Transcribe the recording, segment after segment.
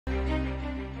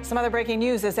Some other breaking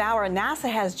news this hour.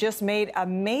 NASA has just made a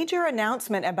major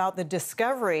announcement about the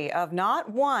discovery of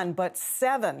not one, but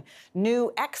 7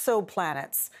 new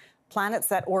exoplanets, planets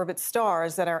that orbit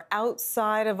stars that are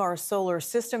outside of our solar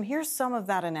system. Here's some of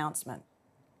that announcement.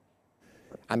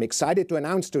 I'm excited to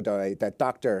announce today that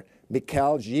Dr.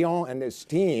 Michael Gion and his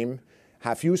team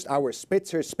have used our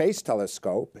Spitzer Space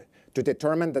Telescope to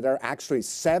determine that there are actually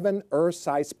 7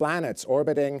 Earth-sized planets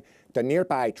orbiting the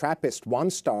nearby TRAPPIST-1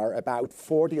 star about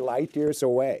 40 light years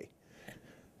away.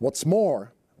 What's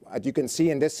more, as you can see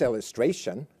in this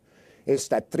illustration, is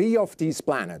that 3 of these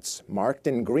planets, marked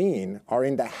in green, are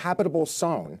in the habitable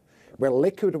zone, where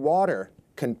liquid water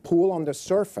can pool on the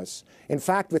surface. In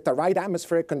fact, with the right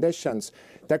atmospheric conditions,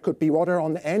 there could be water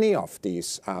on any of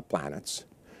these planets.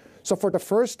 So for the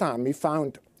first time, we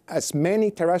found as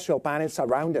many terrestrial planets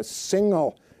around a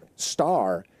single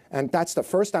star, and that's the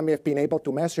first time we have been able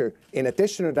to measure, in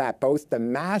addition to that, both the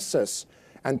masses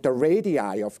and the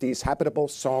radii of these habitable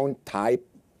zone type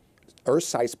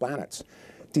Earth-sized planets.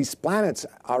 These planets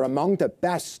are among the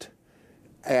best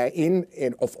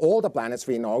of all the planets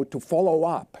we know to follow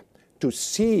up, to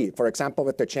see, for example,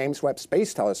 with the James Webb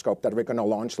Space Telescope that we're going to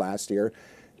launch last year,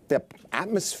 the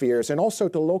atmospheres, and also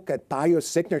to look at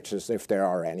biosignatures if there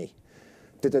are any.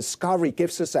 The discovery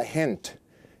gives us a hint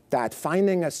that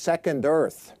finding a second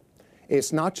Earth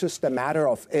is not just a matter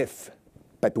of if,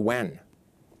 but when.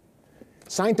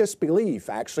 Scientists believe,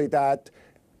 actually, that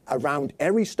around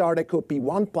every star there could be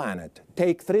 1 planet.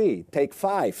 Take 3, take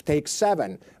 5, take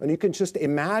 7. And you can just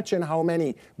imagine how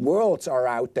many worlds are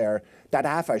out there that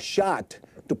have a shot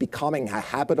to becoming a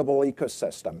habitable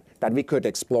ecosystem that we could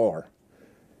explore.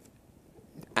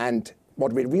 And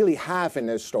what we really have in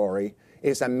this story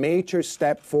is a major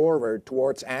step forward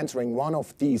towards answering one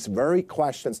of these very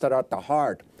questions that are at the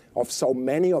heart of so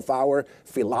many of our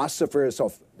philosophers,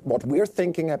 of what we're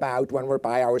thinking about when we're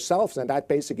by ourselves, and that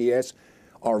basically is,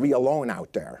 are we alone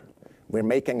out there? We're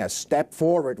making a step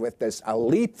forward with this, a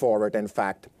leap forward, in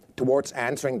fact, towards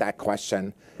answering that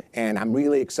question, and I'm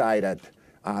really excited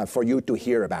for you to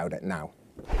hear about it now.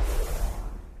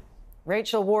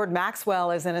 Rachel Ward-Maxwell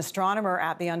is an astronomer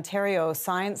at the Ontario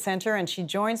Science Centre, and she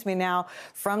joins me now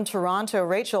from Toronto.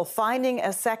 Rachel, finding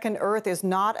a second Earth is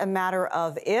not a matter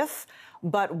of if,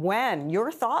 but when.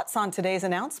 Your thoughts on today's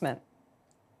announcement?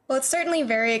 Well, it's certainly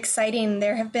very exciting.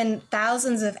 There have been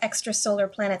thousands of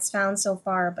extrasolar planets found so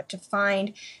far, but to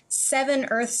find 7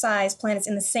 Earth-sized planets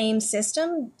in the same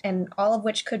system, and all of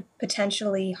which could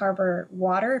potentially harbor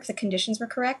water if the conditions were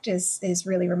correct, is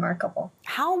really remarkable.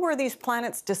 How were these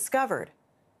planets discovered?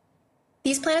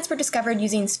 These planets were discovered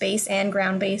using space and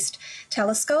ground-based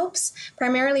telescopes,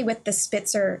 primarily with the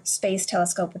Spitzer Space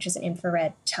Telescope, which is an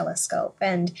infrared telescope.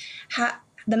 And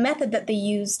the method that they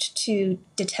used to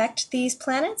detect these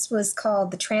planets was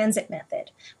called the transit method,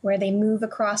 where they move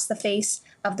across the face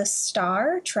of the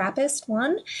star,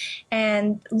 TRAPPIST-1,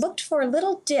 and looked for a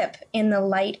little dip in the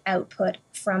light output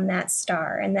from that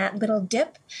star. And that little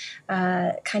dip,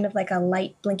 kind of like a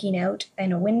light blinking out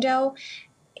in a window,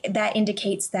 that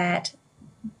indicates that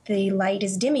the light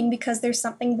is dimming because there's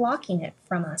something blocking it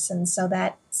from us. And so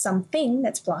that something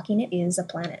that's blocking it is a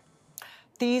planet.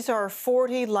 These are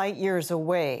 40 light years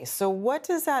away. So what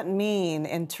does that mean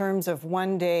in terms of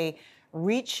one day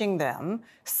reaching them,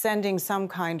 sending some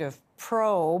kind of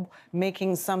probe,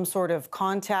 making some sort of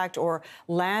contact, or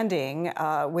landing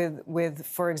with,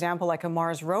 for example, like a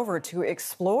Mars rover to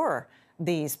explore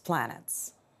these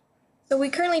planets? So we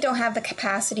currently don't have the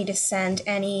capacity to send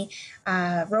any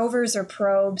rovers or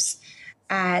probes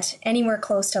at anywhere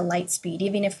close to light speed.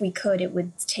 Even if we could, it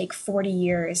would take 40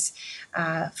 years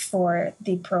for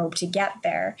the probe to get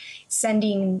there.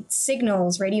 Sending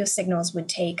signals, radio signals, would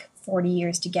take 40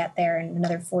 years to get there and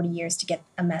another 40 years to get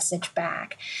a message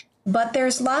back. But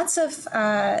there's lots of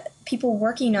people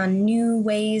working on new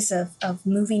ways of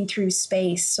moving through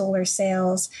space, solar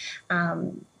sails.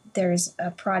 There's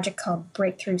a project called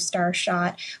Breakthrough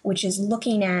Starshot, which is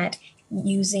looking at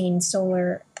using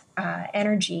solar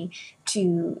energy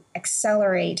to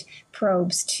accelerate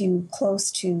probes to close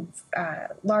to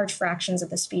large fractions of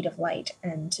the speed of light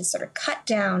and to sort of cut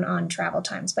down on travel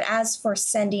times. But as for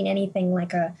sending anything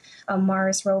like a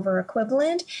Mars rover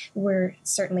equivalent, we're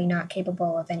certainly not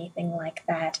capable of anything like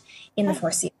that in the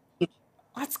foreseeable future.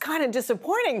 That's kind of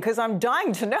disappointing, because I'm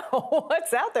dying to know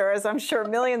what's out there, as I'm sure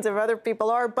millions of other people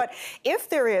are. But if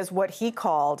there is what he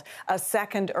called a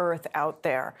second Earth out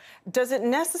there, does it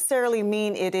necessarily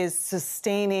mean it is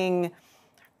sustaining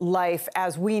life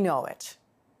as we know it?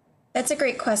 That's a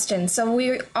great question. So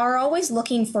we are always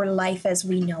looking for life as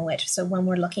we know it. So when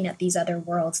we're looking at these other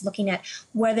worlds, looking at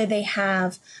whether they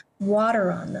have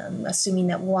water on them, assuming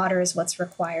that water is what's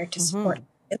required to support,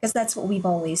 because that's what we've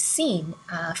always seen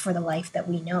for the life that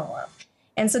we know of.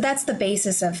 And so that's the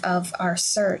basis of our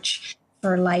search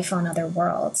for life on other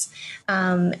worlds.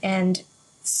 And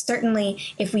certainly,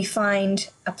 if we find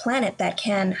a planet that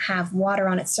can have water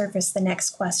on its surface, the next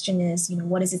question is,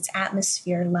 what is its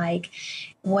atmosphere like?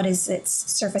 What is its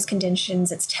surface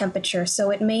conditions, its temperature? So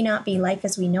it may not be life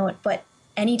as we know it, but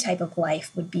any type of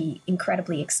life would be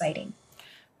incredibly exciting.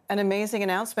 An amazing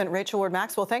announcement. Rachel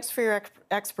Ward-Maxwell, thanks for your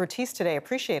expertise today.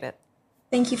 Appreciate it.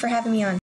 Thank you for having me on.